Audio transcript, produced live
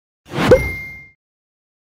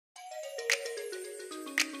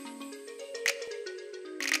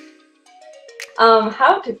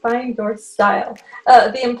How to find your style.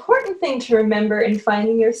 The important thing to remember in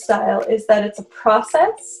finding your style is that it's a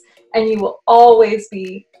process and you will always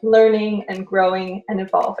be learning and growing and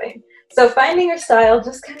evolving. So finding your style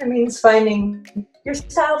just kind of means finding your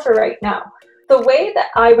style for right now. The way that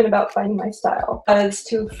I went about finding my style was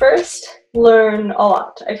to first learn a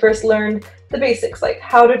lot. I first learned the basics, like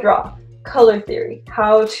how to draw, color theory,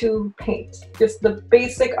 how to paint, just the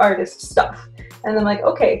basic artist stuff. And I'm like,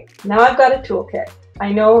 okay, now I've got a toolkit.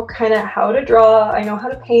 I know kind of how to draw, I know how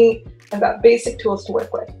to paint, I've got basic tools to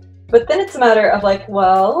work with. But then it's a matter of like,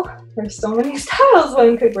 well, there's so many styles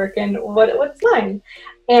one could work in, what's mine?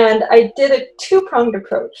 And I did a two-pronged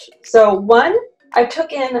approach. So one, I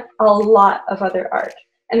took in a lot of other art.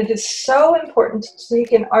 And it is so important to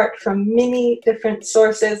take in art from many different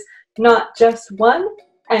sources, not just one,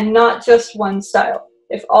 and not just one style.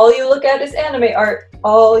 If all you look at is anime art,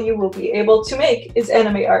 all you will be able to make is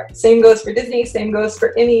anime art. Same goes for Disney, same goes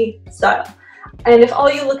for any style. And if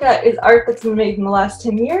all you look at is art that's been made in the last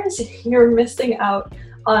 10 years, you're missing out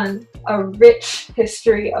on a rich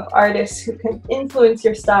history of artists who can influence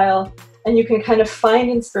your style, and you can kind of find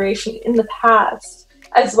inspiration in the past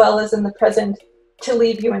as well as in the present to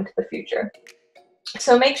lead you into the future.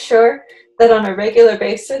 So make sure that on a regular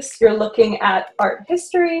basis, you're looking at art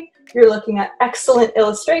history, you're looking at excellent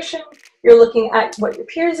illustration, you're looking at what your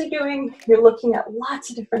peers are doing, you're looking at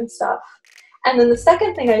lots of different stuff. And then the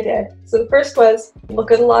second thing I did, so the first was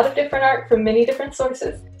look at a lot of different art from many different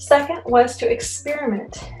sources. Second was to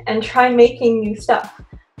experiment and try making new stuff.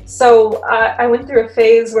 So I went through a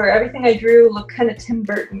phase where everything I drew looked kind of Tim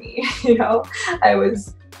Burton-y, you know? I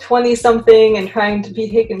was 20-something and trying to be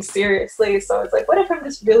taken seriously, so I was like, what if I'm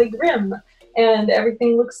just really grim and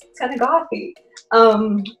everything looks kind of gothy?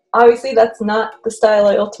 Obviously that's not the style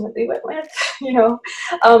I ultimately went with, you know?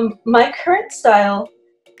 My current style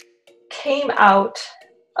came out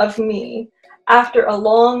of me after a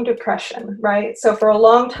long depression, right? So for a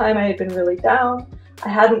long time I had been really down. I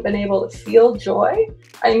hadn't been able to feel joy.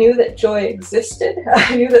 I knew that joy existed.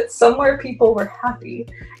 I knew that somewhere people were happy,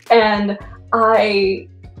 and I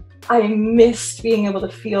missed being able to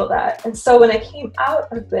feel that. And so when I came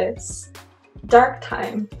out of this dark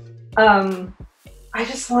time, I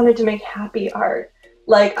just wanted to make happy art.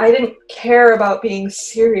 Like, I didn't care about being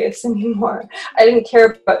serious anymore. I didn't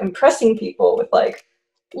care about impressing people with like,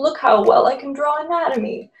 look how well I can draw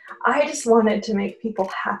anatomy. I just wanted to make people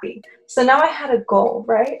happy. So now I had a goal,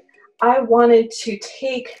 right? I wanted to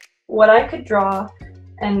take what I could draw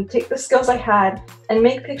and take the skills I had and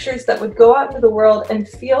make pictures that would go out into the world and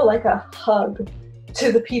feel like a hug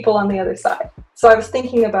to the people on the other side. So I was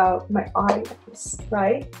thinking about my audience,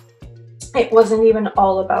 right? It wasn't even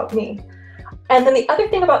all about me. And then the other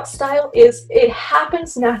thing about style is it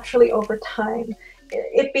happens naturally over time.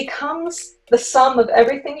 It becomes the sum of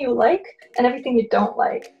everything you like and everything you don't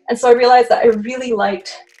like. And so I realized that I really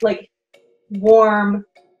liked like warm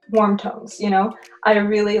tones, you know? I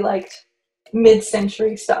really liked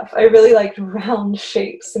mid-century stuff. I really liked round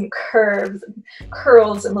shapes and curves and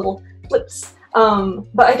curls and little flips.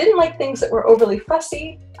 But I didn't like things that were overly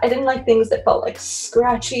fussy. I didn't like things that felt like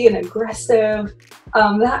scratchy and aggressive.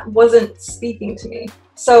 That wasn't speaking to me.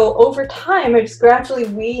 So over time, I just gradually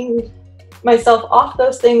weaned myself off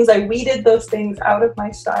those things. I weeded those things out of my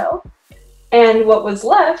style. And what was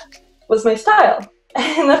left was my style.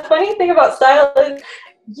 And the funny thing about style is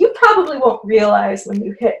you probably won't realize when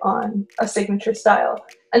you hit on a signature style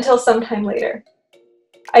until sometime later.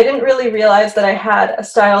 I didn't really realize that I had a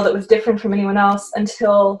style that was different from anyone else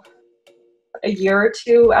until a year or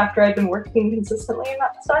two after I'd been working consistently in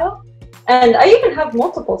that style. And I even have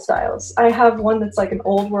multiple styles. I have one that's like an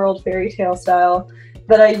old world fairy tale style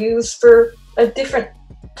that I use for a different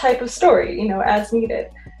type of story, you know, as needed.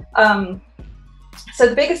 So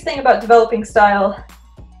the biggest thing about developing style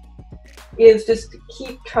is just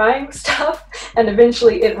keep trying stuff and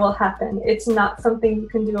eventually it will happen. It's not something you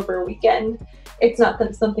can do over a weekend. It's not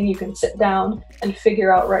something you can sit down and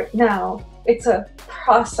figure out right now. It's a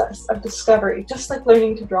process of discovery, just like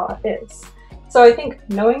learning to draw is. So I think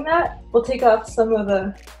knowing that will take off some of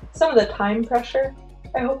the time pressure.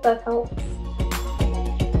 I hope that helps.